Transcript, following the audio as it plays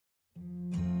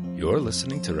You're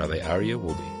listening to Rabbi Aryeh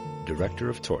Wolbe, Director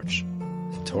of Torch,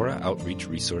 the Torah Outreach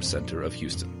Resource Center of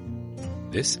Houston.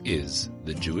 This is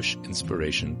the Jewish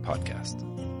Inspiration Podcast.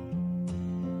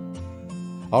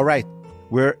 All right,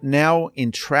 we're now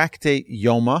in Tractate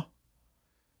Yoma,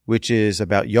 which is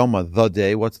about Yoma, the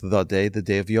day. What's the day? The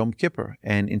day of Yom Kippur.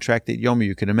 And in Tractate Yoma,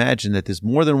 you can imagine that there's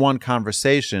more than one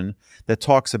conversation that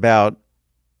talks about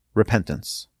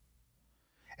repentance.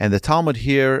 And the Talmud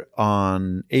here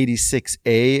on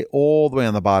 86a, all the way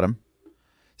on the bottom,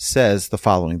 says the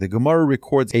following. The Gemara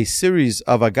records a series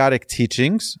of Agadic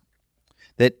teachings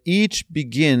that each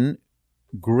begin,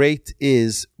 great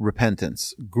is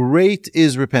repentance. Great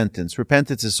is repentance.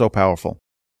 Repentance is so powerful.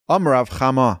 Rav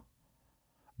Chama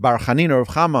Bar Chanina, Rav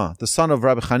Chama, the son of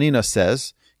Rabbi Chanina,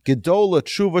 says, Gedola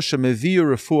tshuva shemeviu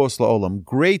refuos la'olam.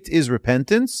 Great is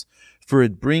repentance, for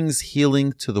it brings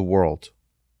healing to the world.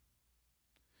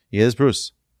 Yes,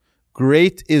 Bruce.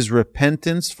 Great is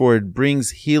repentance, for it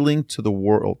brings healing to the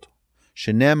world.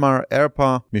 Shenemar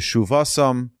erpa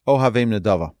mishuvasam ohavem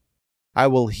nedava. I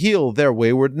will heal their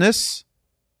waywardness.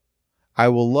 I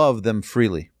will love them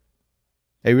freely.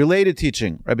 A related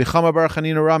teaching, Rabbi Chama Bar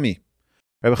Chanina Rami.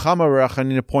 Rabbi Chama Bar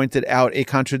Chanina pointed out a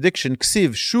contradiction.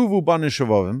 Ksiv shuvu banin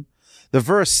shavovim. The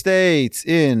verse states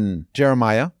in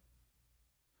Jeremiah,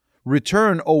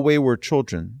 return, O wayward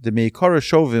children, the meikara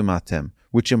shovim atem,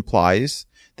 which implies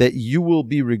that you will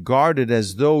be regarded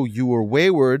as though you were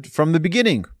wayward from the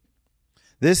beginning.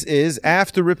 This is,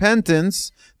 after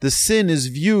repentance, the sin is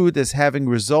viewed as having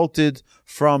resulted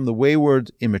from the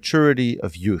wayward immaturity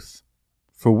of youth,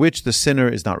 for which the sinner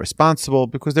is not responsible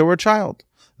because they were a child.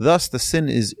 Thus, the sin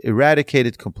is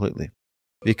eradicated completely.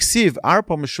 V'ksiv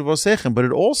arpa meshuvosechem, but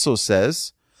it also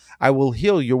says, I will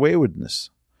heal your waywardness,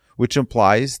 which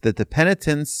implies that the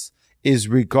penitence is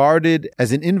regarded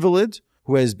as an invalid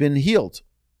who has been healed.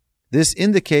 This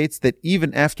indicates that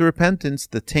even after repentance,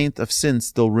 the taint of sin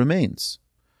still remains.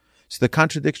 So the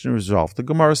contradiction is resolved. The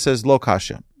Gemara says, Lo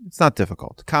kasha. It's not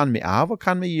difficult. Kan mi'av or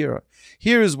kan me'yira.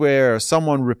 Here's where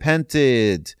someone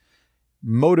repented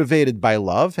motivated by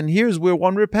love, and here's where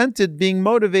one repented being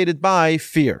motivated by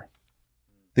fear.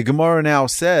 The Gemara now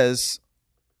says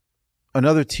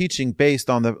another teaching based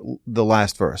on the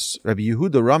last verse. Rabbi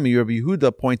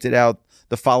Yehuda pointed out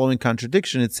the following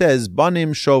contradiction. It says,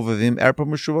 Banim shovavim erpa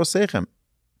meshuvosechem.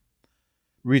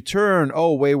 Return,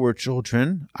 O wayward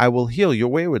children, I will heal your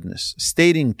waywardness.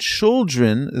 Stating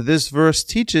children, this verse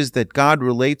teaches that God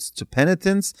relates to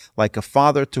penitence like a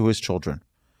father to his children.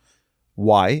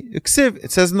 Why? It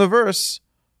says in the verse,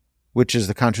 which is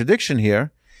the contradiction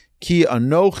here, Ki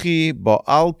anochi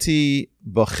ba'alti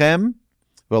b'chem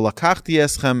v'lakachti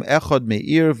eschem echad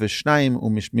me'ir v'shnayim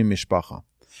u'mishpacha.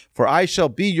 For I shall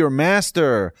be your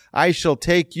master. I shall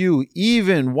take you,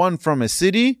 even one from a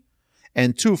city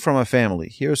and two from a family.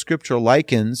 Here Scripture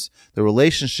likens the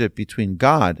relationship between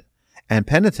God and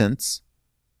penitents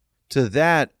to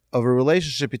that of a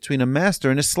relationship between a master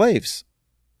and his slaves.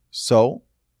 So,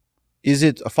 is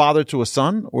it a father to a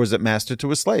son, or is it master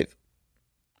to a slave?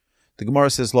 The Gemara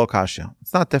says, Lo kasha.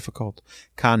 It's not difficult.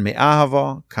 Kan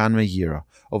me'ahava, kan me'yira.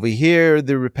 Over here,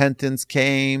 the repentance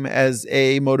came as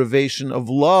a motivation of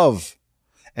love.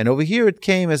 And over here, it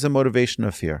came as a motivation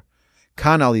of fear.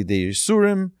 Kan alidei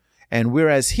yisurim. And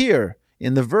whereas here,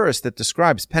 in the verse that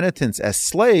describes penitents as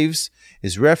slaves,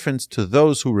 is reference to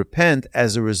those who repent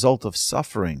as a result of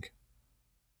suffering.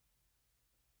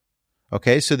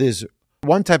 Okay, so there's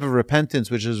one type of repentance,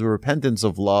 which is a repentance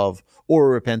of love or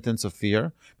a repentance of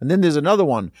fear. And then there's another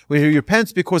one where he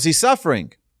repents because he's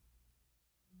suffering.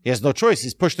 He has no choice.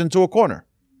 He's pushed into a corner.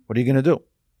 What are you going to do?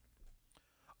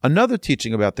 Another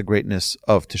teaching about the greatness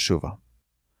of teshuvah.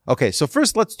 Okay, so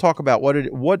first let's talk about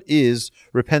what is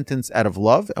repentance out of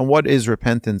love and what is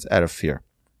repentance out of fear.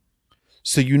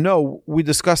 So we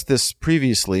discussed this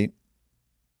previously.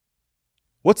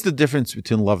 What's the difference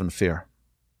between love and fear?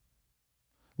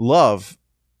 Love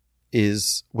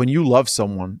is when you love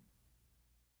someone,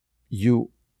 you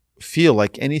feel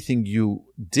like anything you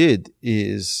did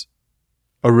is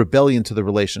a rebellion to the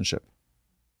relationship.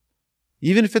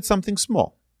 Even if it's something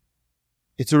small,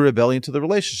 it's a rebellion to the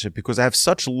relationship because I have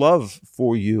such love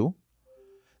for you.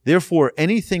 Therefore,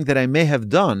 anything that I may have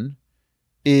done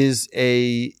is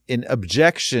an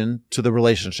objection to the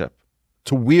relationship,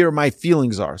 to where my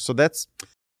feelings are. So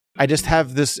I just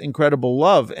have this incredible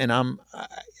love, and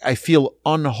I feel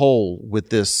unwhole with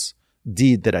this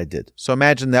deed that I did. So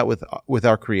imagine that with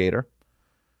our Creator.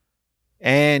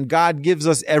 And God gives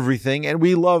us everything, and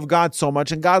we love God so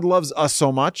much, and God loves us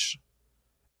so much.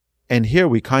 And here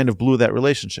we kind of blew that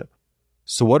relationship.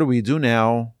 So what do we do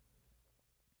now?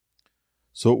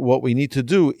 So what we need to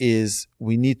do is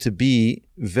we need to be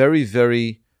very,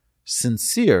 very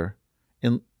sincere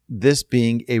in this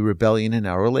being a rebellion in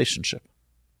our relationship.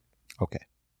 Okay.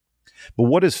 But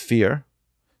what is fear?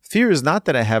 Fear is not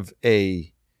that I have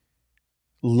a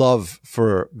love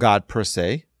for God per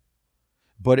se,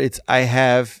 but it's I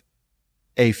have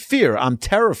a fear. I'm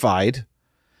terrified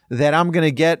that I'm going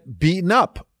to get beaten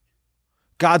up.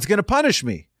 God's going to punish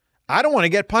me. I don't want to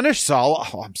get punished, so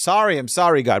I'm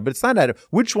sorry, God. But it's not that.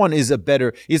 Which one is a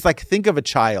better? It's like, think of a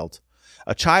child.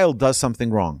 A child does something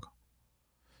wrong.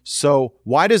 So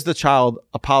why does the child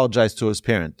apologize to his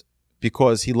parent?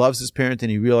 Because he loves his parent and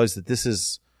he realizes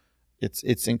that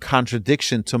it's in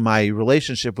contradiction to my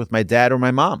relationship with my dad or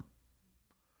my mom.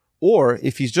 Or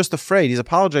if he's just afraid, he's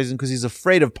apologizing because he's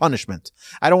afraid of punishment.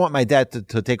 I don't want my dad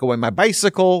to take away my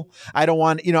bicycle. I don't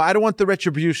want the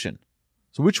retribution.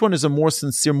 So which one is a more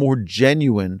sincere, more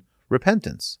genuine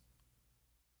repentance?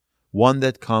 One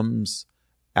that comes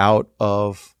out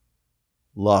of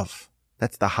love.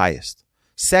 That's the highest.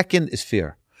 Second is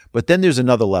fear. But then there's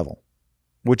another level,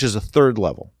 which is a third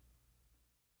level.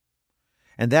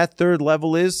 And that third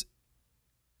level is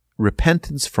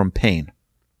repentance from pain.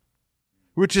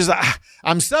 Which is,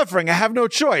 I'm suffering. I have no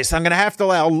choice. I'm going to have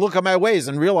to look at my ways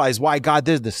and realize why God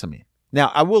did this to me.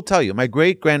 Now, I will tell you, my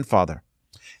great-grandfather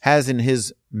has in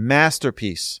his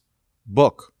masterpiece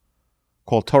book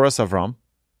called Toras Avram,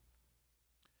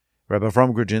 Rabbi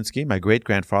Avram Grudzinski, my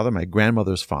great-grandfather, my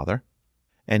grandmother's father,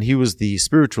 and he was the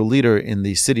spiritual leader in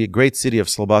the great city of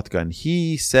Slobodka, and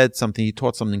he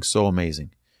taught something so amazing.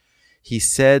 He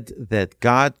said that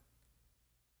God,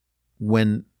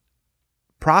 when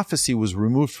prophecy was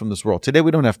removed from this world. Today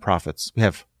we don't have prophets. We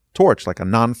have Torch, like a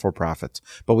non-for-profit,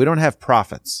 but we don't have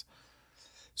prophets.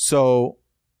 So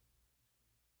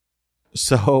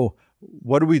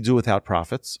what do we do without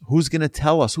prophets? Who's going to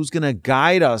tell us? Who's going to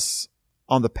guide us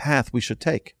on the path we should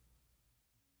take?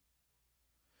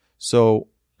 So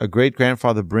a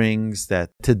great-grandfather brings that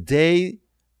today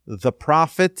the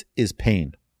prophet is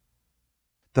pain.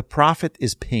 The prophet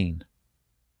is pain.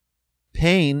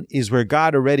 Pain is where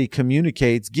God already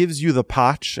communicates, gives you the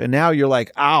patch, and now you're like,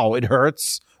 ow, it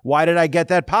hurts. Why did I get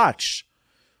that patch?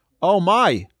 Oh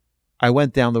my, I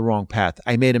went down the wrong path.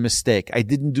 I made a mistake. I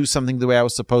didn't do something the way I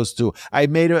was supposed to. I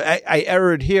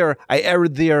erred here. I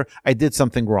erred there. I did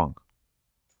something wrong.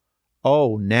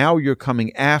 Oh, now you're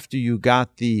coming after you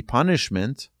got the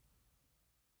punishment.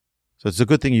 So it's a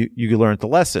good thing you learned the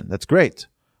lesson. That's great.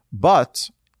 But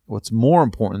what's more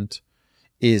important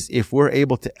is if we're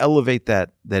able to elevate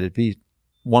that it be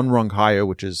one rung higher,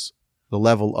 which is the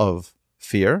level of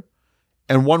fear,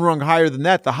 and one rung higher than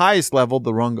that, the highest level,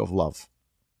 the rung of love.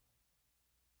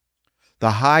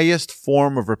 The highest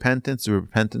form of repentance is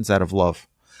repentance out of love.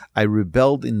 I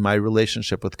rebelled in my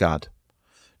relationship with God.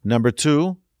 Number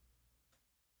 2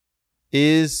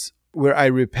 is where I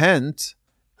repent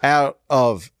out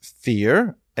of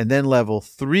fear. And then level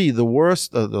 3, the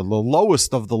lowest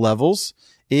of the levels,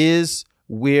 is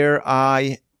where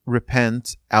I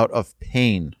repent out of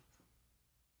pain.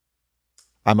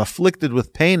 I'm afflicted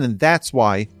with pain, and that's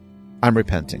why I'm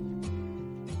repenting.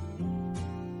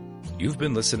 You've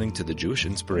been listening to the Jewish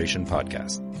Inspiration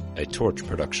Podcast, a Torch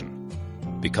production.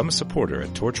 Become a supporter at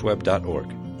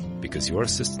torchweb.org because your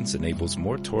assistance enables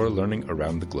more Torah learning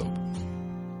around the globe.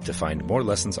 To find more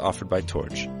lessons offered by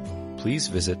Torch, please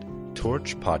visit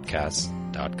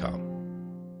torchpodcasts.com.